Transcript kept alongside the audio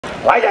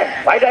Lie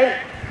down. Lie down.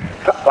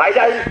 Lie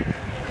down.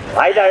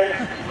 Lie down.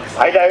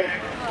 Lie down.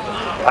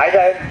 Lie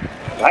down.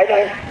 Lie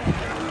down.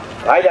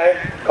 Lie down.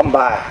 Come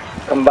by.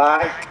 Come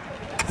by.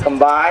 Come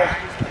by.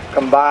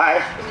 Come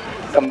by.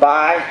 Come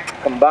by.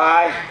 Come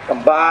by.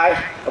 Come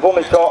by. I've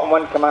only taught him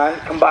one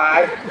command. Come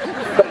by.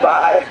 Come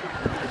by.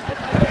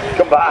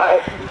 Come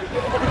by.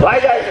 Lie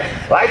down.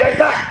 Lie down,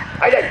 Zach.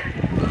 Lie down.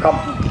 Come.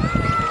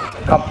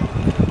 Come.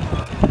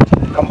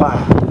 Come by.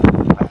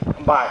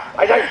 Come by.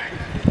 Lie down.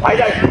 Lie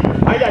down.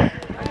 Lie down.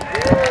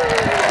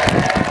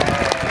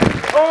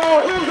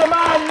 Oh, who's the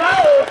man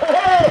now?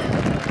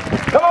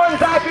 Come on,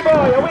 Zachy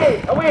boy.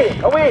 Away. Away.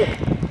 Away.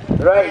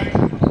 Right.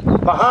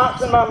 My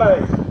heart's in my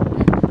mouth.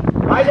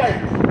 Lie down.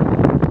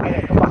 Lie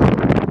down. Come back.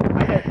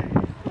 Lie down.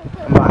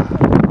 Come back.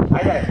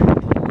 Lie down.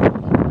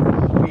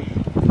 Away.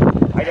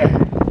 Lie down.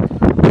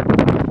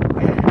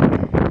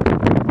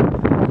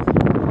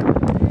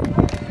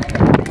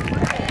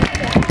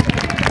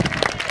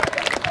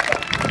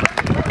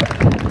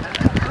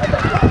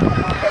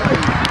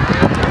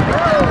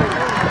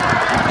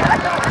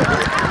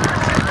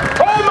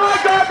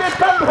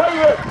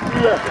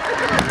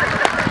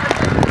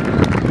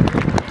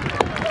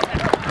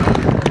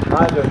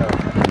 I don't know.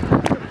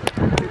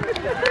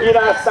 Here I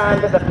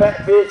stand at the pit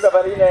face of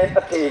arena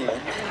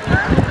entertainment.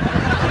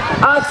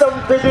 Ask them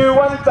to do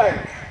one thing.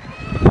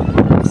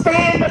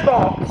 Stay in the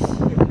box.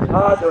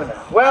 I don't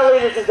know. Well,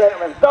 ladies and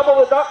gentlemen, double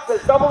the ducks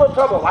is double the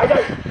trouble. Lie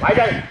down. Lie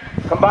down.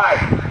 Come by.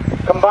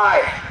 Come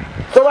by.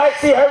 So let's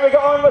see how we get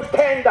on with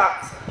 10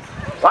 ducks.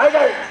 Lie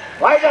down.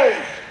 Lie down.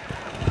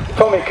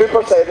 Tommy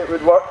Cooper said it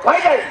would work. Lie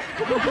down.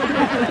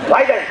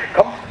 Lie down.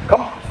 Come.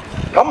 Come.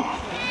 Come.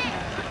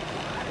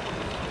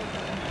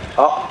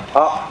 Up,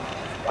 up,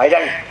 lie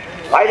down,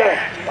 lie down,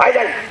 lie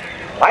down,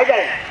 lie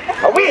down,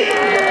 away,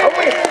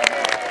 away,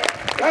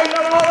 count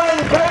them all in,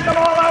 count them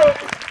all out,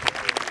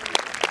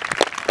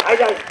 lie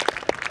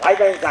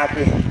down,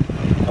 Zachy,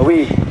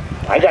 away,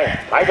 lie down,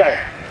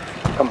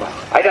 come on,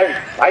 lie down,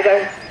 lie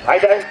down, lie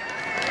down,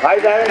 lie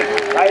down,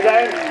 lie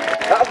down,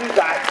 that'll do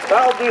Zach,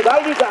 that'll do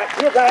Zach,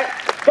 here Zach,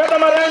 give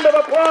them a round of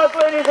applause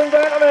ladies and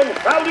gentlemen,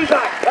 that'll do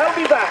Zach, that'll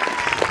do Zach,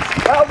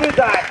 that'll do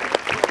Zach.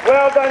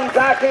 Well done,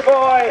 Zachy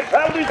boy.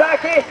 That'll do,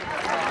 Zachy.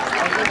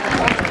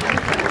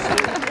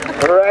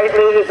 Right,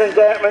 ladies and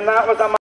gentlemen, that was a